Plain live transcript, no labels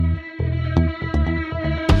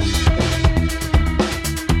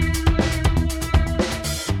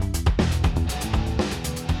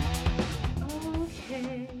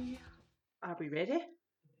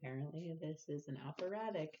This is an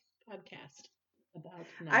operatic podcast about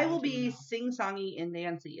I will be 90210. sing-songy and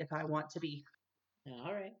Nancy if I want to be.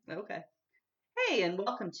 All right. Okay. Hey, and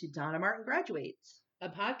welcome to Donna Martin Graduates. A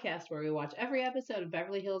podcast where we watch every episode of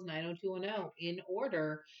Beverly Hills 90210 in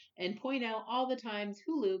order and point out all the times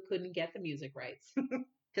Hulu couldn't get the music rights.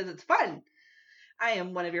 Because it's fun. I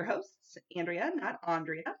am one of your hosts, Andrea, not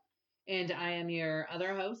Andrea. And I am your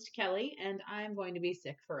other host, Kelly, and I'm going to be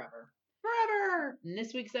sick forever. Forever! And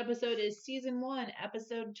this week's episode is Season 1,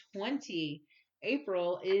 Episode 20.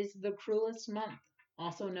 April is the cruelest month,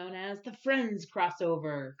 also known as the Friends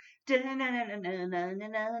crossover.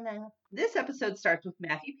 This episode starts with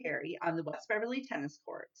Matthew Perry on the West Beverly tennis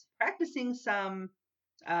courts, practicing some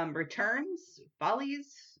returns,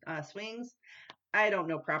 volleys, swings. I don't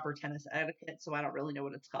know proper tennis etiquette, so I don't really know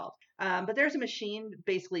what it's called. But there's a machine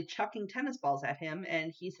basically chucking tennis balls at him,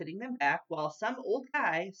 and he's hitting them back while some old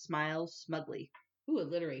guy smiles smugly. Ooh,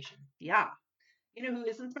 alliteration. Yeah. You know who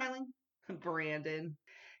isn't smiling? Brandon.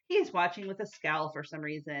 He's watching with a scowl for some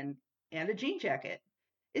reason and a jean jacket.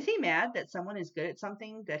 Is he mad that someone is good at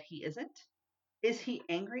something that he isn't? Is he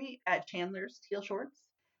angry at Chandler's teal shorts?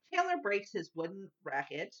 Chandler breaks his wooden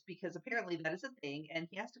racket because apparently that is a thing and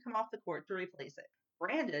he has to come off the court to replace it.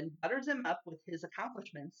 Brandon butters him up with his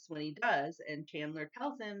accomplishments when he does, and Chandler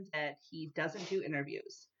tells him that he doesn't do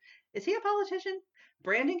interviews. Is he a politician?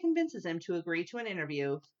 Brandon convinces him to agree to an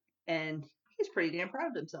interview, and he's pretty damn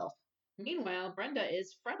proud of himself. Meanwhile, Brenda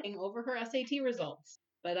is fretting over her SAT results.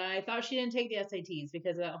 But I thought she didn't take the SATs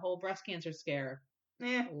because of that whole breast cancer scare.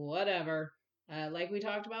 Whatever. Like we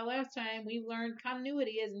talked about last time, we've learned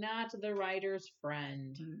continuity is not the writer's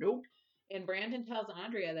friend. Nope. And Brandon tells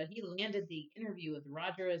Andrea that he landed the interview with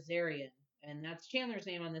Roger Azarian. And that's Chandler's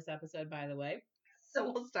name on this episode, by the way.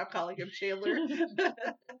 So we'll stop calling him Chandler.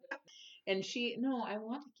 And I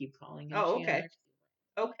want to keep calling him Chandler. Chandler.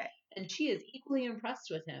 Okay. And she is equally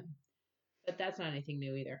impressed with him. But that's not anything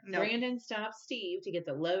new either. No. Brandon stops Steve to get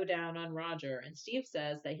the lowdown on Roger, and Steve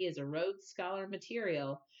says that he is a Rhodes Scholar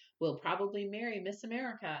material, will probably marry Miss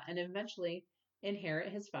America, and eventually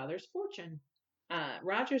inherit his father's fortune.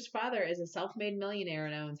 Roger's father is a self-made millionaire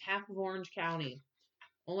and owns half of Orange County.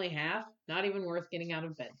 Only half? Not even worth getting out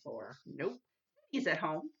of bed for. Nope. He's at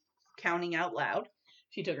home, counting out loud.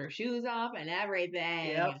 She took her shoes off and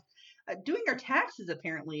everything. Yep. Doing her taxes,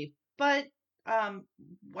 apparently, but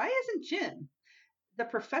why isn't Jim, the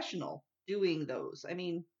professional, doing those? I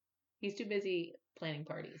mean, he's too busy planning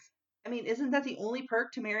parties. I mean, isn't that the only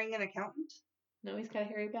perk to marrying an accountant? No, he's got to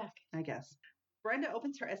hurry back. I guess. Brenda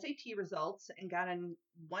opens her SAT results and got an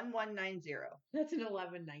 1190. That's an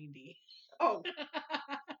 1190. Oh,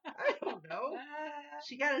 I don't know.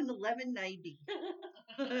 She got an 1190.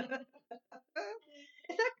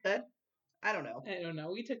 Is that good? I don't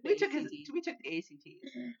know. We took the ACTs.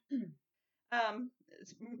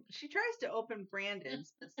 She tries to open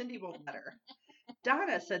Brandon's, but Cindy won't let her.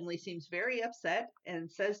 Donna suddenly seems very upset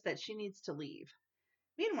and says that she needs to leave.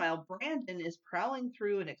 Meanwhile, Brandon is prowling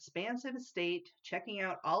through an expansive estate, checking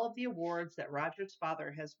out all of the awards that Roger's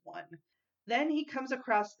father has won. Then he comes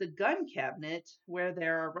across the gun cabinet, where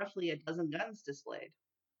there are roughly a dozen guns displayed,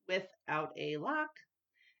 without a lock.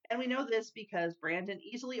 And we know this because Brandon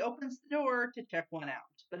easily opens the door to check one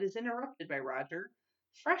out, but is interrupted by Roger,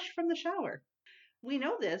 fresh from the shower. We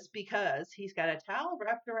know this because he's got a towel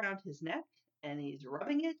wrapped around his neck and he's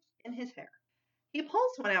rubbing it in his hair. He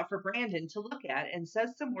pulls one out for Brandon to look at and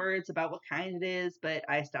says some words about what kind it is, but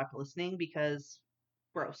I stopped listening because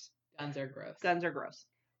gross. Guns are gross. Guns are gross.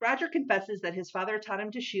 Roger confesses that his father taught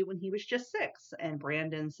him to shoot when he was just 6, and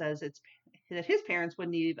Brandon says that his parents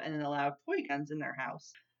wouldn't even allow toy guns in their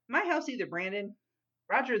house. My house either, Brandon.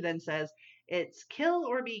 Roger then says, it's kill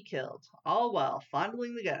or be killed, all while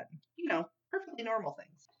fondling the gun. You know, perfectly normal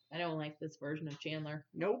things. I don't like this version of Chandler.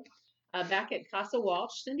 Nope. Back at Casa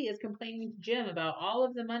Walsh, Cindy is complaining to Jim about all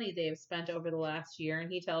of the money they have spent over the last year,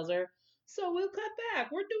 and he tells her, so we'll cut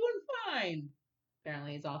back. We're doing fine.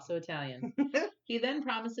 Apparently he's also Italian. He then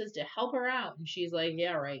promises to help her out, and she's like,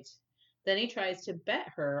 yeah, right. Then he tries to bet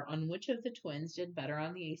her on which of the twins did better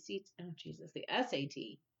on the the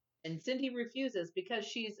SAT. And Cindy refuses because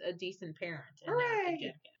she's a decent parent and not a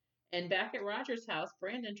jacket. And back at Roger's house,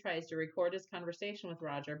 Brandon tries to record his conversation with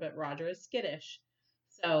Roger, but Roger is skittish.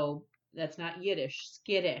 So that's not Yiddish,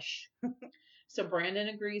 skittish. So Brandon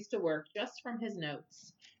agrees to work just from his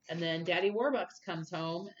notes. And then Daddy Warbucks comes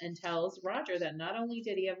home and tells Roger that not only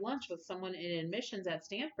did he have lunch with someone in admissions at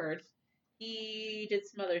Stanford, he did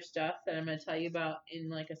some other stuff that I'm going to tell you about in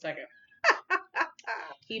like a second.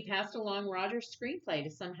 He passed along Roger's screenplay to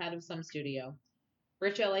some head of some studio.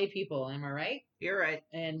 Rich LA people, am I right? You're right.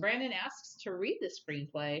 And Brandon asks to read the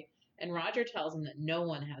screenplay, and Roger tells him that no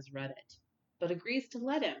one has read it, but agrees to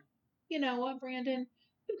let him. You know what, Brandon?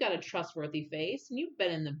 You've got a trustworthy face, and you've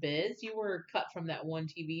been in the biz. You were cut from that one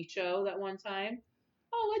TV show that one time.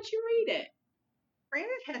 I'll let you read it.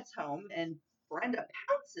 Brandon heads home, and Brenda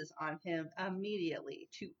pounces on him immediately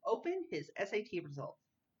to open his SAT results.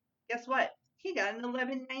 Guess what? He got an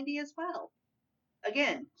 1190 as well.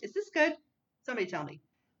 Again, is this good? Somebody tell me.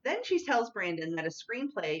 Then she tells Brandon that a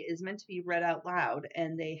screenplay is meant to be read out loud,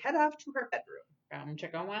 and they head off to her bedroom.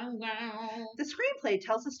 The screenplay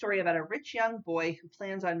tells a story about a rich young boy who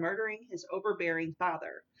plans on murdering his overbearing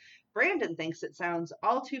father. Brandon thinks it sounds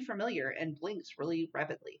all too familiar and blinks really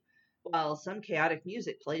rapidly, while some chaotic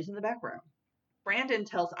music plays in the background. Brandon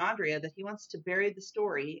tells Andrea that he wants to bury the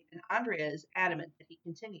story, and Andrea is adamant that he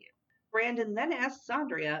continue. Brandon then asks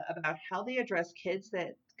Andrea about how they address kids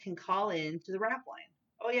that can call in to the rap line.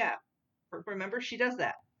 Oh yeah, remember, she does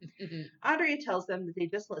that. Andrea tells them that they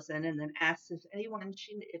just listen and then asks if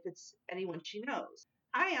it's anyone she knows.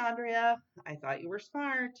 Hi, Andrea. I thought you were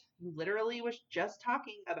smart. You literally was just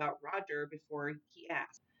talking about Roger before he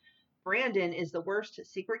asked. Brandon is the worst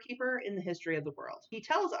secret keeper in the history of the world. He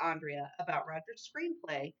tells Andrea about Roger's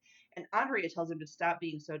screenplay, and Andrea tells him to stop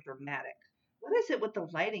being so dramatic. What is it with the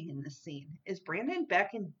lighting in this scene? Is Brandon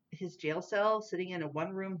back in his jail cell sitting in a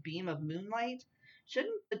one-room beam of moonlight?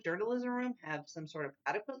 Shouldn't the journalism room have some sort of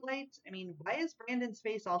adequate light? I mean, why is Brandon's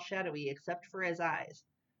face all shadowy except for his eyes?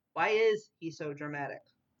 Why is he so dramatic?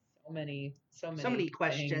 So many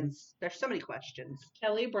questions. things. There's so many questions.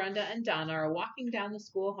 Kelly, Brenda, and Donna are walking down the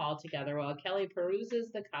school hall together while Kelly peruses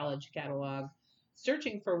the college catalog,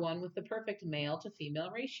 searching for one with the perfect male to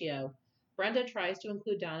female ratio. Brenda tries to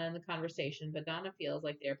include Donna in the conversation, but Donna feels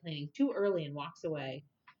like they are planning too early and walks away.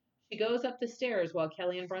 She goes up the stairs while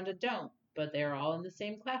Kelly and Brenda don't, but they are all in the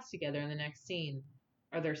same class together in the next scene.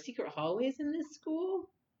 Are there secret hallways in this school?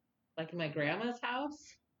 Like in my grandma's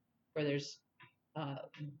house, where there's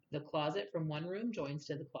the closet from one room joins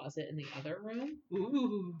to the closet in the other room.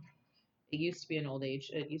 Ooh. It used to be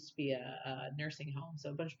it used to be a nursing home, so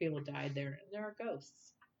a bunch of people died there, and there are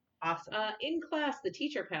ghosts. Awesome. In class, the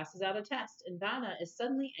teacher passes out a test, and Donna is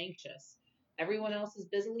suddenly anxious. Everyone else is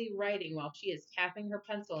busily writing while she is tapping her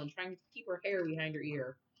pencil and trying to keep her hair behind her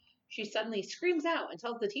ear. She suddenly screams out and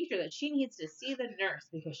tells the teacher that she needs to see the nurse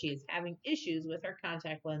because she is having issues with her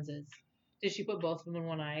contact lenses. Did she put both of them in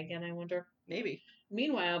one eye again, I wonder? Maybe.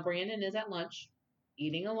 Meanwhile, Brandon is at lunch,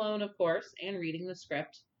 eating alone, of course, and reading the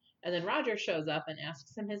script. And then Roger shows up and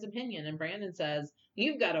asks him his opinion, and Brandon says,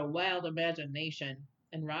 "You've got a wild imagination."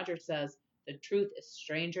 And Roger says, "The truth is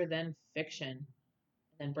stranger than fiction."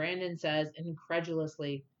 And then Brandon says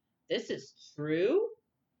incredulously, "This is true?"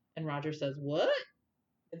 And Roger says, "What?"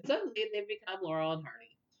 And suddenly they've become Laurel and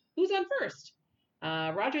Hardy. Who's on first?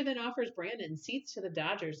 Roger then offers Brandon seats to the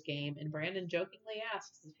Dodgers game, and Brandon jokingly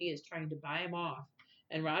asks if he is trying to buy him off.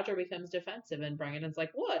 And Roger becomes defensive, and Brandon's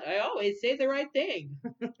like, "What? I always say the right thing."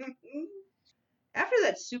 After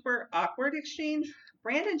that super awkward exchange,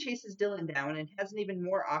 Brandon chases Dylan down and has an even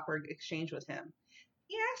more awkward exchange with him.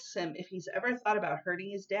 He asks him if he's ever thought about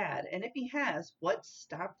hurting his dad, and if he has, what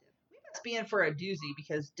stopped him. We must be in for a doozy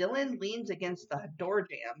because Dylan leans against the door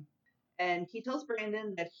jamb, and he tells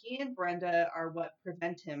Brandon that he and Brenda are what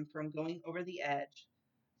prevent him from going over the edge.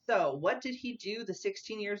 So, what did he do the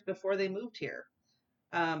 16 years before they moved here?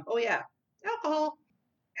 Oh yeah, alcohol.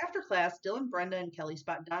 After class, Dylan, Brenda, and Kelly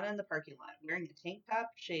spot Donna in the parking lot, wearing a tank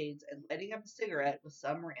top, shades, and lighting up a cigarette with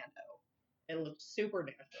some rando. It looked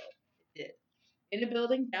supernatural. It did. In a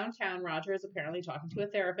building downtown, Roger is apparently talking to a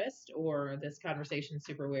therapist, or this conversation is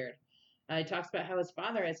super weird. He talks about how his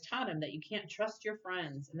father has taught him that you can't trust your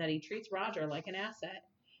friends, and that he treats Roger like an asset.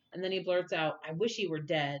 And then he blurts out, "I wish he were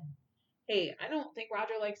dead." Hey, I don't think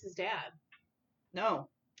Roger likes his dad. No.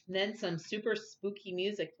 And then some super spooky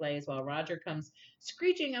music plays while Roger comes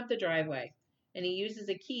screeching up the driveway. And he uses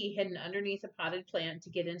a key hidden underneath a potted plant to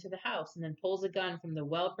get into the house, and then pulls a gun from the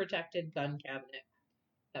well-protected gun cabinet.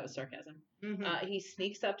 That was sarcasm. Mm-hmm. He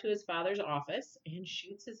sneaks up to his father's office and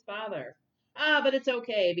shoots his father. But it's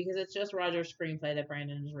okay because it's just Roger's screenplay that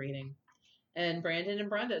Brandon is reading. And Brandon and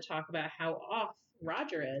Brenda talk about how off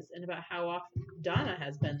Roger is and about how off Donna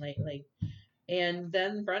has been lately. And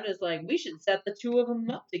then Brenda's like, "We should set the two of them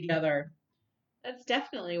up together." That's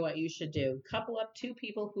definitely what you should do. Couple up two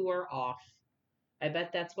people who are off. I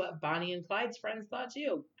bet that's what Bonnie and Clyde's friends thought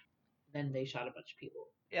too. Then they shot a bunch of people.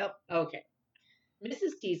 Yep. Okay.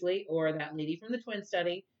 Mrs. Teasley, or that lady from the twin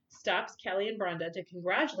study, stops Kelly and Brenda to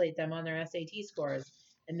congratulate them on their SAT scores,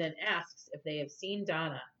 and then asks if they have seen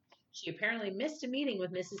Donna. She apparently missed a meeting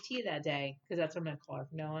with Mrs. T that day, because that's what I'm going to call her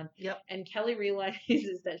from now on. Yep. And Kelly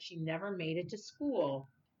realizes that she never made it to school.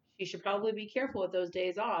 She should probably be careful with those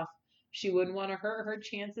days off. She wouldn't want to hurt her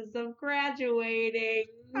chances of graduating.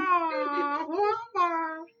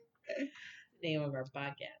 Name of our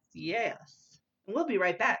podcast. Yes. We'll be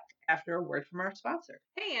right back after a word from our sponsor.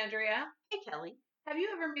 Hey, Andrea. Hey, Kelly. Have you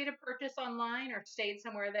ever made a purchase online or stayed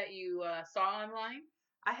somewhere that you saw online?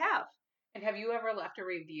 I have. And have you ever left a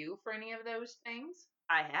review for any of those things?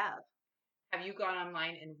 I have. Have you gone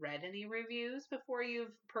online and read any reviews before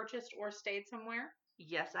you've purchased or stayed somewhere?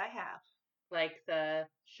 Yes, I have. Like the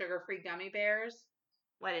sugar-free gummy bears?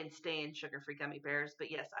 Well, I didn't stay in sugar-free gummy bears, but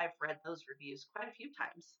yes, I've read those reviews quite a few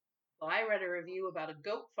times. Well, I read a review about a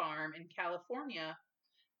goat farm in California,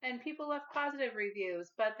 and people left positive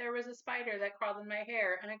reviews, but there was a spider that crawled in my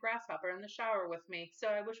hair and a grasshopper in the shower with me, so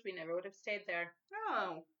I wish we never would have stayed there.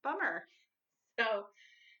 Oh, bummer. So,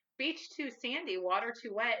 Beach Too Sandy, Water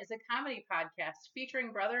Too Wet is a comedy podcast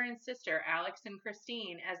featuring brother and sister Alex and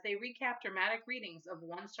Christine as they recap dramatic readings of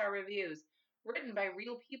one-star reviews written by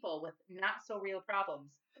real people with not-so-real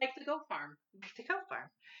problems, like the goat farm. Like the goat farm.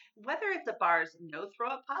 Whether it's a bar's no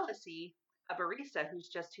throw-up policy, a barista who's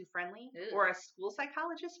just too friendly, Ew. or a school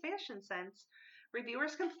psychologist's fashion sense,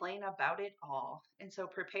 reviewers complain about it all. And so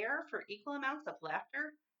prepare for equal amounts of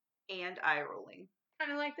laughter and eye rolling.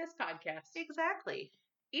 Kind of like this podcast. Exactly.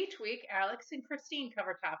 Each week, Alex and Christine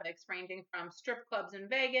cover topics ranging from strip clubs in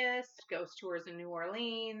Vegas, ghost tours in New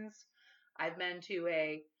Orleans. I've been to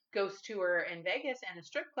a ghost tour in Vegas and a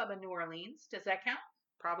strip club in New Orleans. Does that count?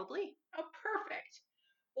 Probably. Oh, perfect.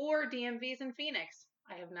 Or DMVs in Phoenix.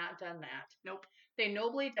 I have not done that. Nope. They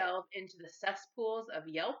nobly delve into the cesspools of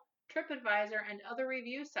Yelp, TripAdvisor, and other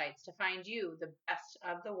review sites to find you the best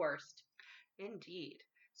of the worst. Indeed.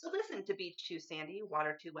 So listen to Beach Too Sandy,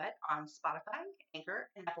 Water Too Wet on Spotify, Anchor,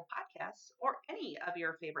 and Apple Podcasts, or any of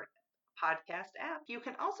your favorite podcast apps. You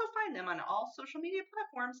can also find them on all social media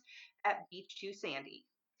platforms at Beach Too Sandy.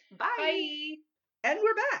 Bye. Bye. And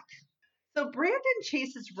we're back. So Brandon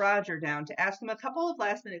chases Roger down to ask him a couple of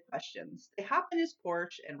last-minute questions. They hop in his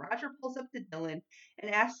Porsche, and Roger pulls up to Dylan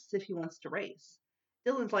and asks if he wants to race.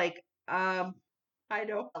 Dylan's like, I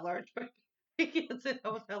know how large my penis is.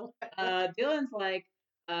 Dylan's like,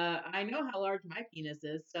 I know how large my penis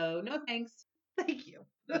is, so no thanks. Thank you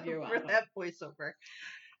You're for welcome. that voiceover.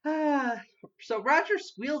 So Roger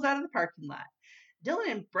squeals out of the parking lot.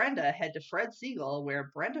 Dylan and Brenda head to Fred Siegel,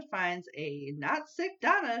 where Brenda finds a not sick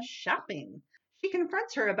Donna shopping. She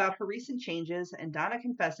confronts her about her recent changes, and Donna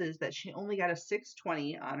confesses that she only got a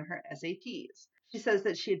 620 on her SATs. She says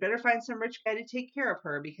that she had better find some rich guy to take care of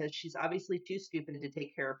her because she's obviously too stupid to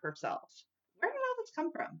take care of herself. Where did all this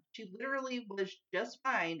come from? She literally was just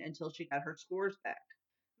fine until she got her scores back.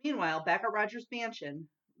 Meanwhile, back at Roger's mansion,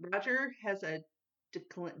 Roger has a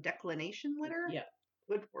declination letter? Yeah.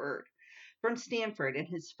 Good word. From Stanford, and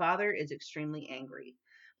his father is extremely angry.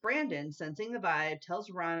 Brandon, sensing the vibe, tells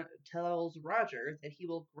Roger that he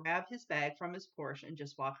will grab his bag from his Porsche and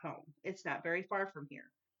just walk home. It's not very far from here.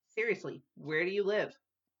 Seriously, where do you live?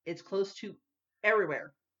 It's close to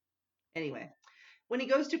everywhere. Anyway, when he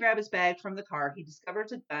goes to grab his bag from the car, he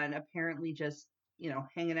discovers a gun apparently just,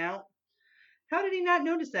 hanging out. How did he not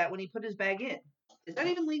notice that when he put his bag in? Is that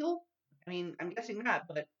even legal? I mean, I'm guessing not,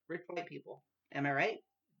 but rich white people. Am I right?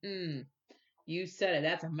 You said it.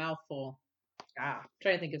 That's a mouthful. I'm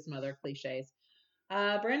trying to think of some other cliches.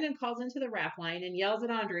 Brandon calls into the rap line and yells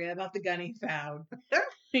at Andrea about the gun he found.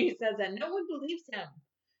 He says that no one believes him.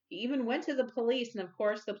 He even went to the police, and of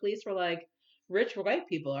course the police were like, rich white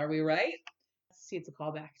people, are we right? See, it's a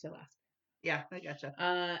callback to last. Yeah, I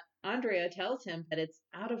gotcha. Andrea tells him that it's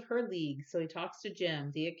out of her league, so he talks to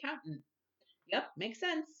Jim, the accountant. Yep, makes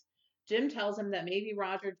sense. Jim tells him that maybe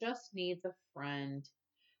Roger just needs a friend.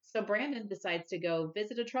 So Brandon decides to go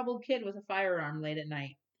visit a troubled kid with a firearm late at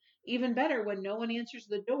night. Even better, when no one answers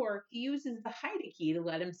the door, he uses the hide key to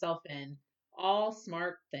let himself in. All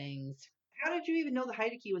smart things. How did you even know the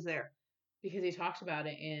hide key was there? Because he talked about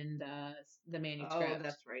it in the manuscript. Oh,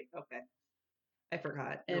 that's right. Okay. I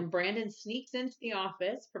forgot. And Brandon sneaks into the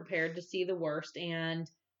office, prepared to see the worst, and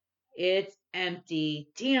it's empty.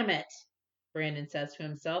 Damn it, Brandon says to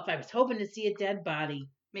himself. I was hoping to see a dead body.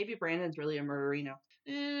 Maybe Brandon's really a murderino.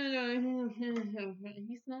 He's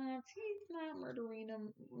not murdering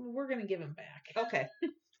him. We're going to give him back. Okay.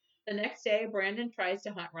 The next day, Brandon tries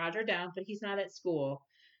to hunt Roger down, but he's not at school.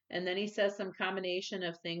 And then he says some combination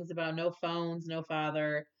of things about no phones, no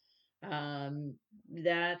father.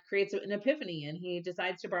 That creates an epiphany, and he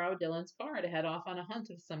decides to borrow Dylan's car to head off on a hunt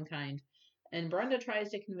of some kind. And Brenda tries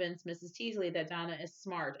to convince Mrs. Teasley that Donna is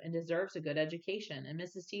smart and deserves a good education. And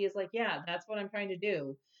Mrs. T is like, yeah, that's what I'm trying to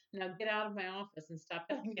do. Now get out of my office and stop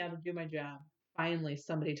telling me how to do my job. Finally,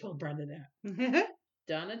 somebody told Brenda that.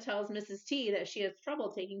 Donna tells Mrs. T that she has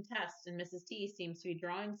trouble taking tests, and Mrs. T seems to be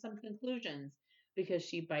drawing some conclusions because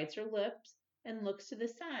she bites her lips and looks to the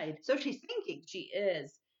side. So she's thinking. She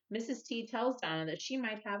is. Mrs. T tells Donna that she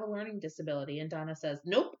might have a learning disability, and Donna says,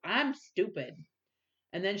 "Nope, I'm stupid."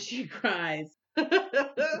 And then she cries.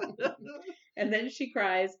 And then she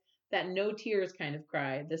cries that no tears kind of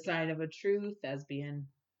cry, the sign of a true thespian.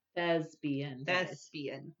 Thespian.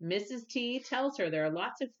 Mrs. T tells her there are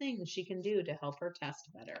lots of things she can do to help her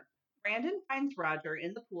test better. Brandon finds Roger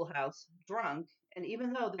in the pool house, drunk, and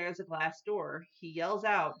even though there's a glass door, he yells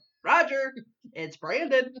out, "Roger, it's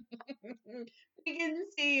Brandon." We can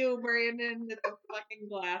see you, Brandon, at the fucking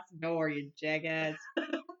glass door, you jackass.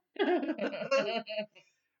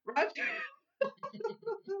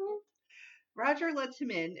 Roger lets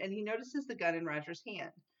him in, and he notices the gun in Roger's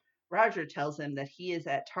hand. Roger tells him that he is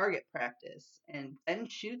at target practice, and then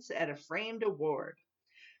shoots at a framed award.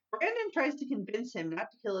 Brandon tries to convince him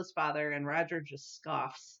not to kill his father, and Roger just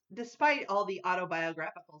scoffs. Despite all the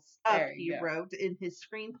autobiographical stuff he wrote in his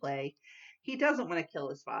screenplay, he doesn't want to kill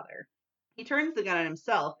his father. He turns the gun on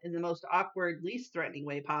himself in the most awkward, least threatening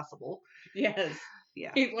way possible. Yes.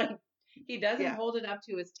 Yeah. He doesn't hold it up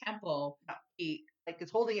to his temple. No. He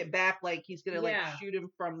is holding it back like he's going to shoot him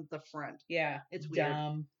from the front. Yeah. It's weird.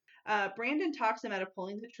 Dumb. Brandon talks him out of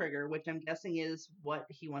pulling the trigger, which I'm guessing is what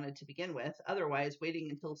he wanted to begin with. Otherwise, waiting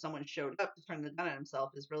until someone showed up to turn the gun on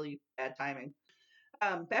himself is really bad timing.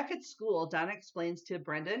 Back at school, Donna explains to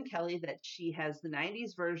Brenda and Kelly that she has the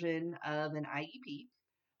 90s version of an IEP,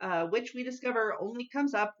 which we discover only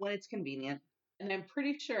comes up when it's convenient. And I'm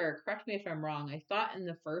pretty sure, correct me if I'm wrong, I thought in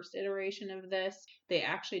the first iteration of this, they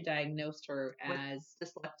actually diagnosed her as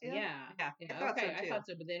dyslexia. Yeah. I thought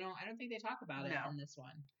so, but I don't think they talk about it in this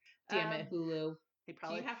one. Damn it, Hulu. Do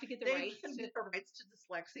you have to get the rights to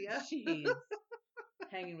dyslexia? Jeez.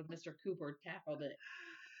 Hanging with Mr. Cooper tackled it.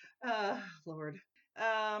 Lord.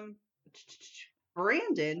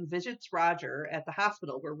 Brandon visits Roger at the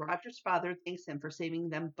hospital where Roger's father thanks him for saving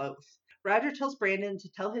them both. Roger tells Brandon to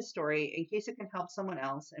tell his story in case it can help someone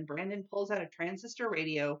else, and Brandon pulls out a transistor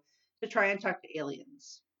radio to try and talk to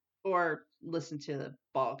aliens. Or listen to the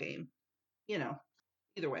ball game.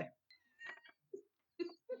 Either way.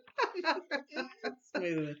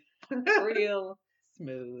 Smooth. Real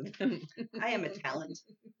smooth. I am a talent.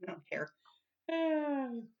 I don't care.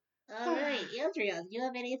 All right, Andrea, do you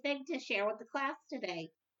have anything to share with the class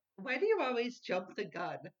today? Why do you always jump the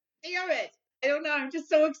gun? Damn it. I don't know. I'm just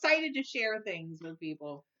so excited to share things with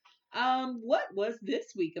people. What was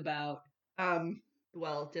this week about?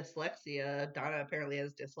 Well, dyslexia. Donna apparently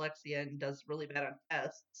has dyslexia and does really bad on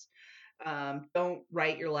tests. Don't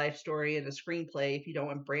write your life story in a screenplay if you don't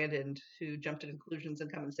want Brandon to jump to conclusions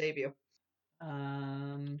and come and save you.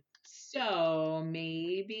 So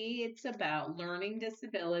maybe it's about learning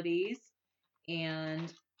disabilities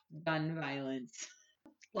and gun violence.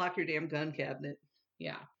 Lock your damn gun cabinet.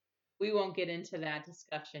 Yeah. We won't get into that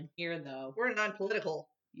discussion here, though. We're non-political.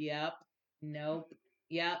 Yep. Nope.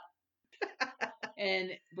 Yep.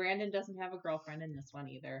 And Brandon doesn't have a girlfriend in this one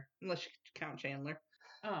either. Unless you count Chandler.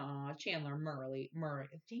 Oh, Chandler Murray.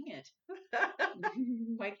 Dang it.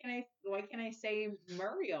 Why can't I say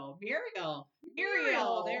Muriel? Muriel.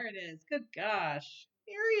 There it is. Good gosh.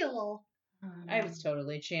 Muriel. I was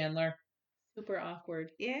totally Chandler. Super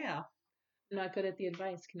awkward. Yeah. I'm not good at the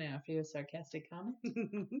advice. Can I offer you a sarcastic comment?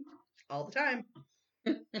 All the time.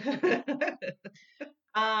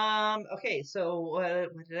 Okay, so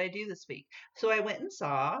what did I do this week? So I went and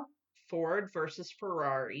saw Ford versus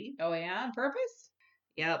Ferrari. Oh, yeah? On purpose?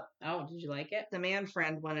 Yep. Oh, did you like it? The man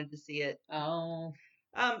friend wanted to see it. Oh.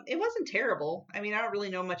 It wasn't terrible. I mean, I don't really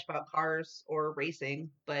know much about cars or racing,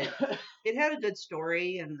 but it had a good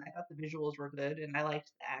story, and I thought the visuals were good, and I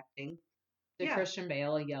liked the acting. Did Christian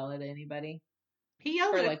Bale yell at anybody? He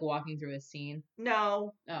yelled or like walking through a scene?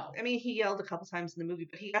 No. Oh. I mean, he yelled a couple times in the movie,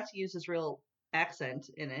 but he got to use his real accent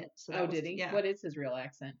in it. So did he? Yeah. What is his real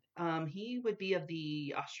accent? He would be of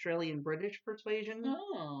the Australian British persuasion.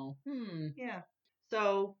 Oh. Yeah.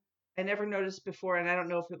 So I never noticed before, and I don't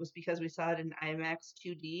know if it was because we saw it in IMAX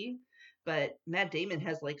 2D, but Matt Damon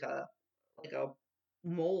has like a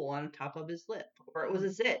mole on top of his lip, or it was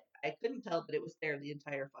a zit. I couldn't tell, but it was there the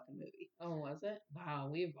entire fucking movie. Oh, was it? Wow,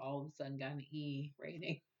 we've all of a sudden got an E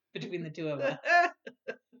rating between the two of us.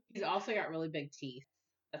 He's also got really big teeth.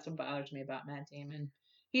 That's what bothers me about Matt Damon.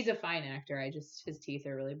 He's a fine actor. His teeth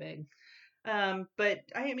are really big. But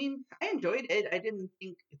I mean, I enjoyed it. I didn't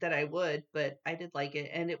think that I would, but I did like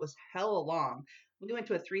it, and it was hella long. We went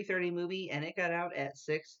to a 3:30 movie, and it got out at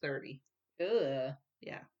 6:30. Ugh.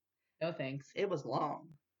 Yeah. No thanks. It was long.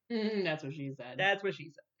 That's what she said. That's what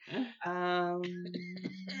she said. Um,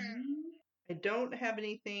 I don't have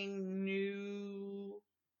anything new.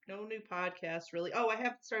 No new podcasts really. Oh, I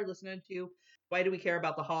have started listening to Why Do We Care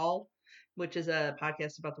About the Hall, which is a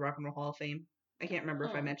podcast about the Rock and Roll Hall of Fame. I can't remember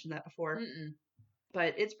if I Oh. mentioned that before, Mm-mm.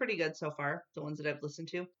 but it's pretty good so far. The ones that I've listened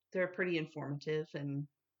to, they're pretty informative, and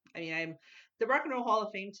I mean, the Rock and Roll Hall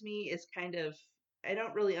of Fame to me is kind of, I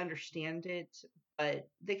don't really understand it, but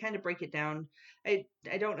they kind of break it down. I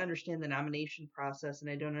don't understand the nomination process, and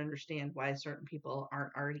I don't understand why certain people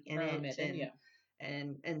aren't already in it, Omitted, yeah.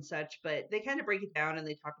 and such. But they kind of break it down and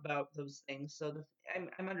they talk about those things, so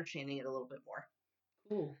I'm understanding it a little bit more.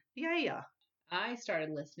 Cool. Yeah. I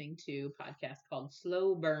started listening to a podcast called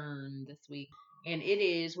Slow Burn this week, and it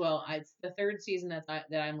is it's the third season that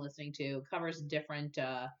I'm listening to. It covers a different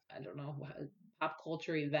I don't know pop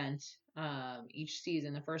culture event. Each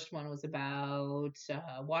season, the first one was about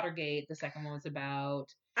Watergate. The second one was about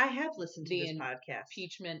I have listened to the this podcast.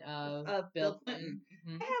 impeachment of Bill Bill Clinton.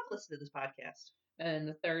 I have listened to this podcast. And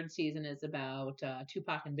the third season is about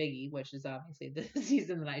Tupac and Biggie, which is obviously the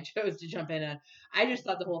season that I chose to jump in on. I just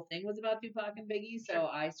thought the whole thing was about Tupac and Biggie, so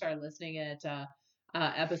I started listening at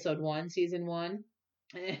episode 1, season 1,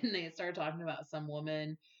 and they started talking about some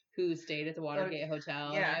woman who stayed at the Watergate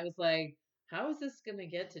Hotel, and I was like, how is this going to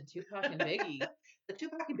get to Tupac and Biggie? The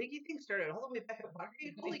Tupac and Biggie thing started all the way back at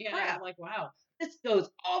Watergate? Holy yeah, crap. I'm like, wow, this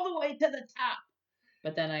goes all the way to the top.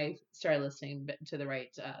 But then I started listening to the right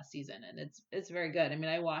season, and it's very good. I mean,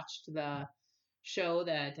 I watched the show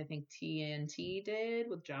that I think TNT did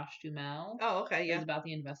with Josh Duhamel. Oh, okay, It yeah. was about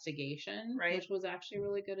the investigation, Right. which was actually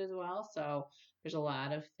really good as well. So there's a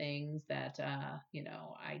lot of things that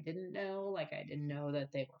I didn't know. Like I didn't know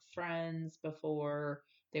that they were friends before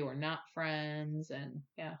they were not friends, and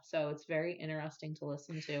yeah, so it's very interesting to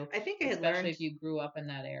listen to. I think I had especially learned if you grew up in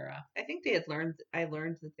that era. I think I learned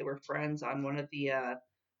that they were friends on one of the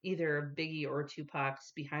either Biggie or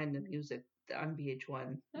Tupac's Behind the Music on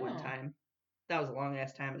VH1 one Oh. time. That was a long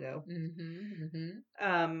ass time ago.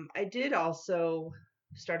 Mm-hmm. I did also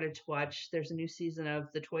started to watch. There's a new season of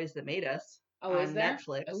The Toys That Made Us Oh, on is there?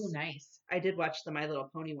 Netflix. Oh, nice. I did watch the My Little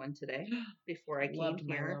Pony one today before I came Loved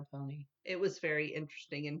My here. Little Pony. It was very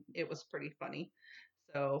interesting and it was pretty funny.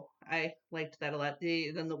 So I liked that a lot.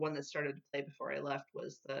 Then the one that started to play before I left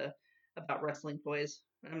was the about wrestling toys.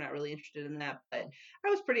 I'm not really interested in that, but I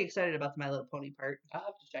was pretty excited about the My Little Pony part. I'll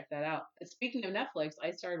have to check that out. Speaking of Netflix,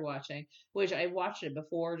 I started watching, which I watched it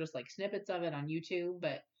before, just like snippets of it on YouTube,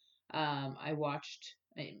 but I'm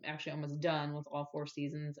actually almost done with all 4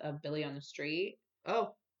 seasons of Billy on the Street.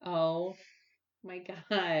 Oh my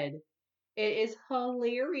God. It is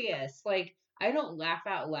hilarious. Like, I don't laugh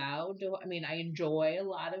out loud. I mean, I enjoy a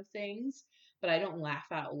lot of things, but I don't laugh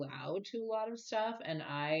out loud to a lot of stuff, and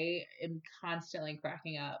I am constantly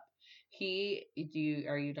cracking up. Are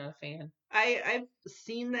you not a fan? I've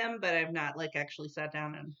seen them, but I've not like actually sat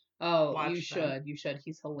down and Oh, watched you should. them. You should.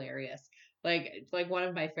 He's hilarious. Like one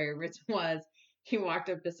of my favorites was he walked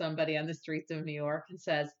up to somebody on the streets of New York and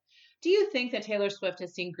says, "Do you think that Taylor Swift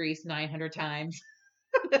has seen Grease 900 times?"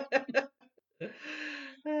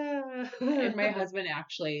 And my husband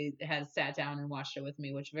actually has sat down and watched it with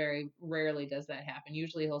me, which very rarely does that happen.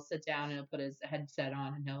 Usually he'll sit down and he'll put his headset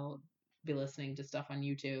on and he'll be listening to stuff on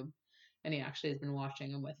YouTube. And he actually has been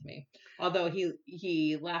watching them with me. Although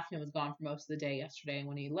he left and was gone for most of the day yesterday. And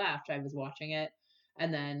when he left, I was watching it.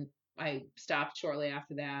 And then I stopped shortly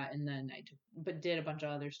after that. And then but did a bunch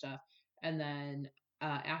of other stuff. And then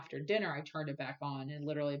after dinner, I turned it back on and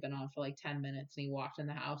literally been on for like 10 minutes. And he walked in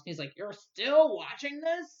the house and he's like, "You're still watching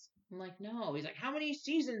this?" I'm like, "No." He's like, "How many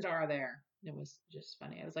seasons are there?" It was just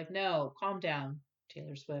funny. I was like, "No, calm down,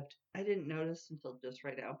 Taylor Swift." I didn't notice until just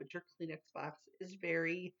right now, but your Kleenex box is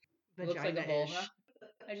very Looks like a vagina-ish. vulva.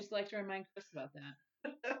 I just like to remind Chris about that.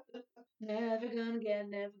 Never gonna get.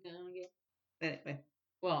 Anyway.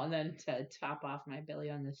 Well, and then to top off my Billy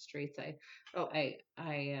on the Streets, I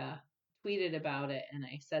tweeted about it and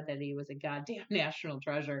I said that he was a goddamn national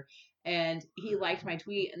treasure. And he liked my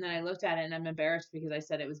tweet, and then I looked at it and I'm embarrassed because I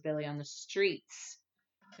said it was Billy on the Streets.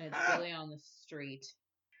 And it's Billy on the Street.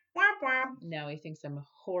 Womp womp. Now he thinks I'm a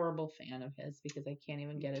horrible fan of his because I can't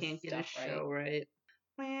even get his stuff right. Show right.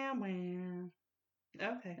 Wah, wah.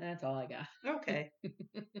 Okay. And that's all I got. Okay.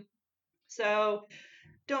 So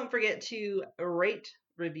don't forget to rate,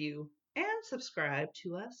 review, and subscribe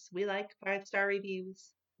to us. We like 5-star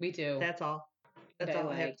reviews. Me too. That's all. That's all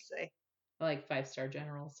I have to say. I like 5-star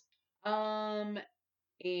generals. And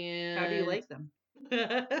how do you like them?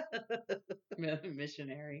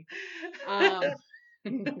 Missionary. We're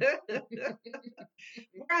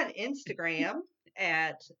on Instagram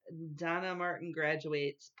at Donna Martin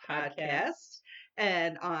Graduates Podcast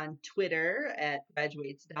and on Twitter at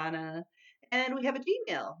Graduates Donna. And we have a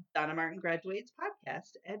Gmail, Donna Martin Graduates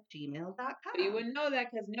Podcast at gmail.com. But you wouldn't know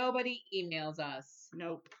that because nobody emails us.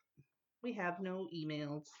 Nope. We have no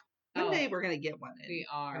emails. One Oh, day we're going to get one. And we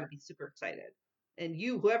I'm are. going to be super excited. And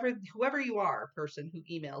you, whoever you are, person who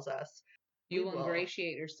emails us, You we will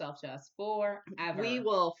ingratiate yourself to us forever. we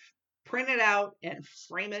will print it out and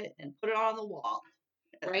frame it and put it on the wall.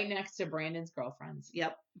 Right next to Brandon's girlfriends.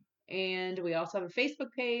 Yep. And we also have a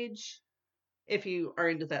Facebook page. If you are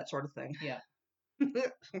into that sort of thing. Yeah.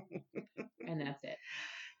 And that's it.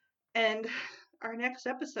 And our next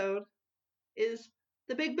episode is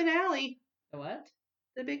the big finale. The what?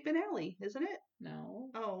 The big finale, isn't it? No.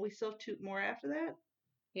 Oh, we still have two more after that?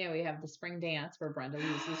 Yeah, we have the spring dance where Brenda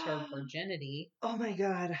loses her virginity. Oh my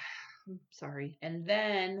God. I'm sorry. And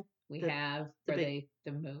then we The- have the where big-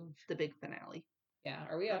 they move. The big finale. Yeah.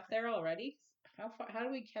 Are we up there already? How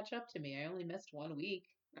do we catch up to me? I only missed 1 week.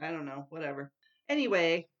 I don't know. Whatever.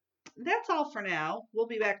 Anyway, that's all for now. We'll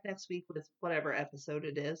be back next week with whatever episode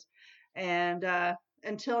it is. And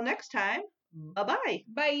until next time, bye-bye.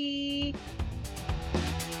 Bye.